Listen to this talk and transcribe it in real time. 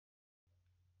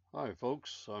Hi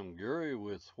folks, I'm Gary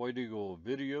with White Eagle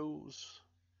Videos.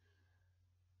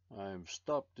 I've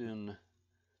stopped in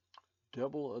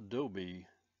Double Adobe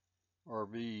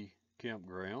RV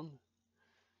Campground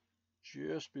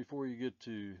just before you get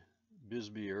to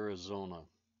Bisbee, Arizona.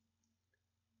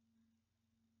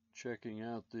 Checking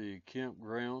out the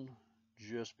campground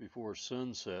just before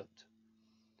sunset.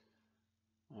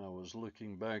 I was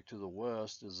looking back to the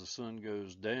west as the sun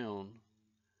goes down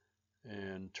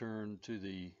and turned to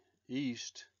the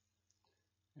east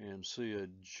and see a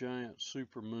giant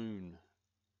supermoon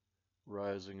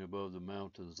rising above the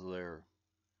mountains there.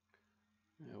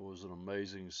 It was an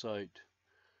amazing sight.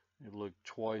 It looked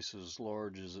twice as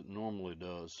large as it normally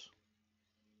does.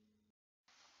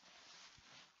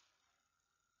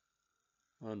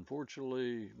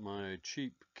 Unfortunately, my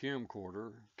cheap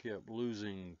camcorder kept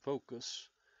losing focus,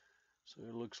 so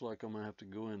it looks like I'm going to have to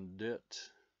go in debt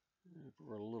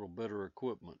for a little better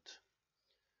equipment.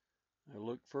 I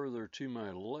look further to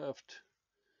my left,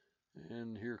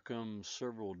 and here come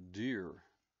several deer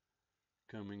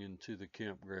coming into the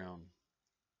campground.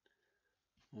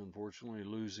 Unfortunately,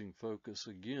 losing focus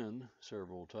again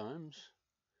several times,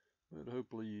 but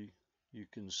hopefully you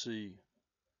can see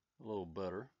a little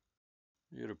better.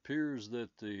 It appears that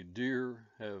the deer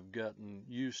have gotten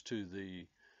used to the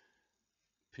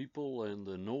people and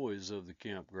the noise of the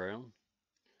campground,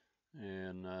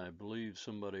 and I believe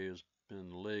somebody has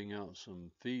been laying out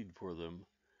some feed for them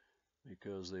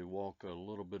because they walk a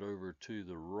little bit over to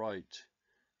the right,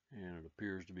 and it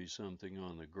appears to be something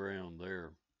on the ground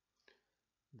there.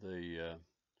 They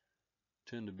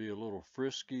tend to be a little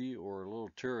frisky or a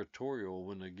little territorial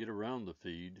when they get around the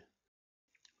feed.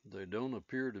 They don't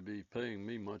appear to be paying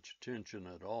me much attention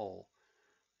at all,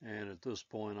 and at this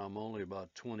point I'm only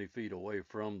about 20 feet away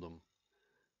from them,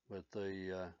 but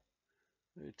they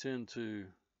tend to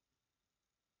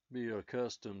be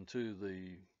accustomed to the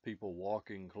people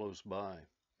walking close by.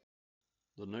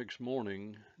 The next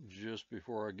morning, just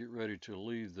before I get ready to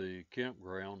leave the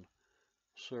campground,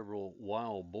 several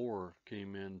wild boar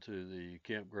came into the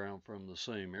campground from the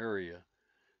same area,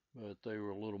 but they were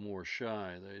a little more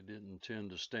shy. They didn't tend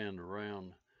to stand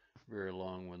around very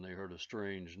long when they heard a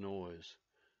strange noise.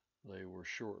 They were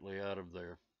shortly out of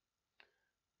there.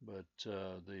 But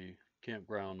the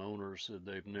campground owner said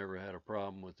they've never had a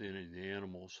problem with any of the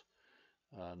animals.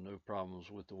 No problems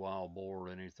with the wild boar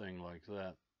or anything like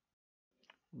that.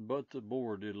 But the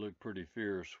boar did look pretty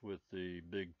fierce with the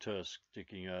big tusk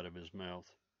sticking out of his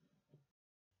mouth.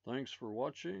 Thanks for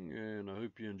watching, and I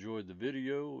hope you enjoyed the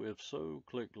video. If so,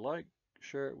 click like,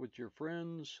 share it with your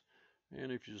friends,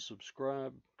 and if you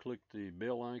subscribe, click the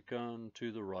bell icon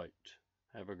to the right.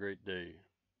 Have a great day.